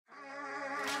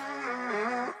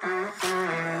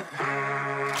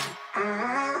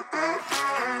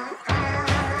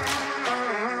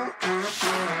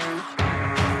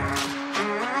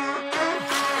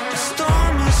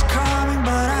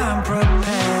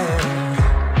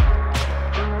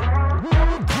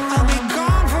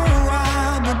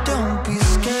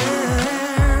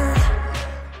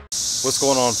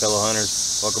going on, fellow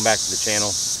hunters? Welcome back to the channel.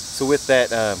 So with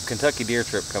that Kentucky deer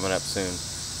trip coming up soon,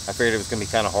 I figured it was going to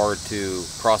be kind of hard to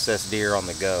process deer on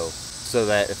the go, so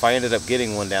that if I ended up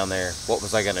getting one down there, what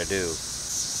was I going to do?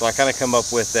 So I kind of come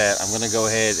up with that I'm going to go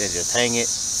ahead and just hang it,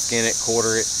 skin it,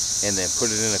 quarter it, and then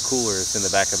put it in a cooler that's in the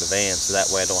back of the van, so that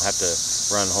way I don't have to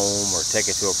run home or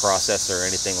take it to a processor or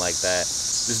anything like that.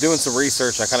 Just doing some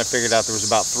research, I kind of figured out there was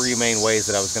about 3 main ways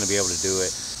that I was going to be able to do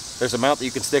it. There's a mount that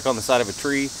you can stick on the side of a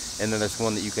tree, and then there's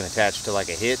one that you can attach to like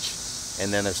a hitch,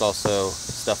 and then there's also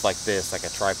stuff like this, like a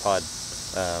tripod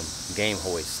game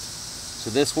hoist.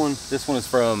 So this one is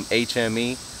from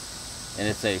HME, and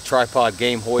it's a tripod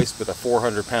game hoist with a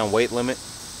 400-pound weight limit.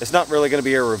 It's not really going to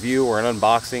be a review or an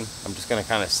unboxing. I'm just going to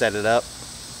kind of set it up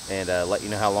and let you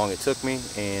know how long it took me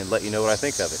and let you know what I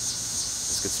think of it.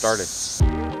 Let's get started.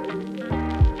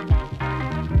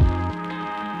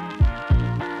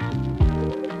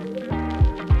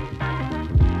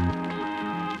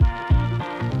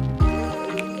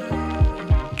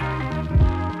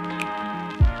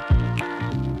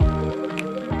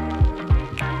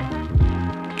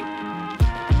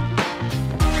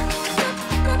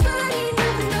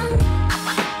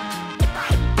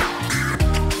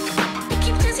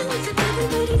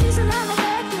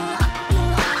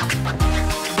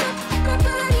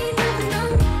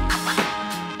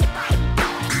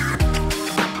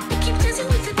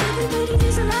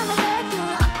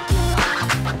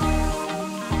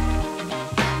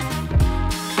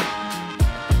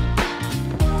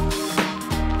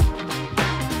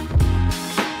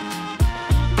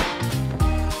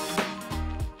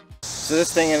 So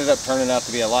this thing ended up turning out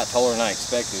to be a lot taller than I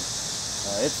expected.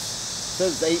 It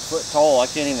says 8 foot tall. I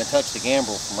can't even touch the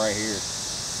gambrel from right here.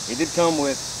 It did come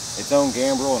with its own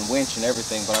gambrel and winch and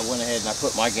everything, but I went ahead and I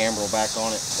put my gambrel back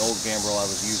on it, the old gambrel I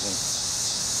was using.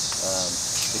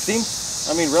 It seems,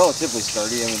 I mean, relatively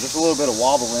sturdy. I mean, there's a little bit of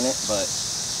wobble in it, but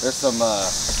there's some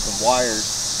wires,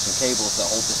 some cables that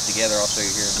hold this together. I'll show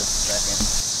you here in just a second.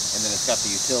 And then it's got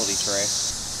the utility tray.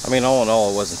 I mean, all in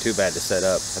all, it wasn't too bad to set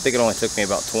up. I think it only took me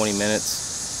about 20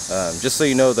 minutes. Just so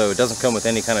you know, though, it doesn't come with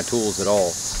any kind of tools at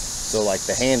all. So, like,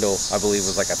 the handle, I believe,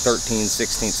 was like a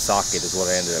 13/16 socket is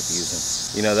what I ended up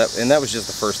using. You know, that was just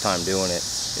the first time doing it.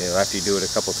 You know, after you do it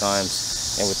a couple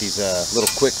times, and with these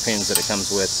little quick pins that it comes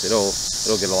with,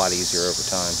 it'll get a lot easier over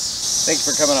time. Thanks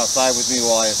for coming outside with me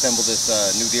while I assemble this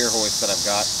new deer hoist that I've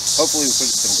got. Hopefully, we'll put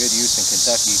it to some good use in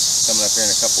Kentucky coming up here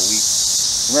in a couple weeks.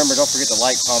 Remember, don't forget to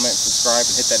like, comment, subscribe,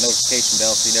 and hit that notification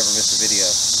bell so you never miss a video.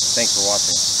 Thanks for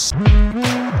watching.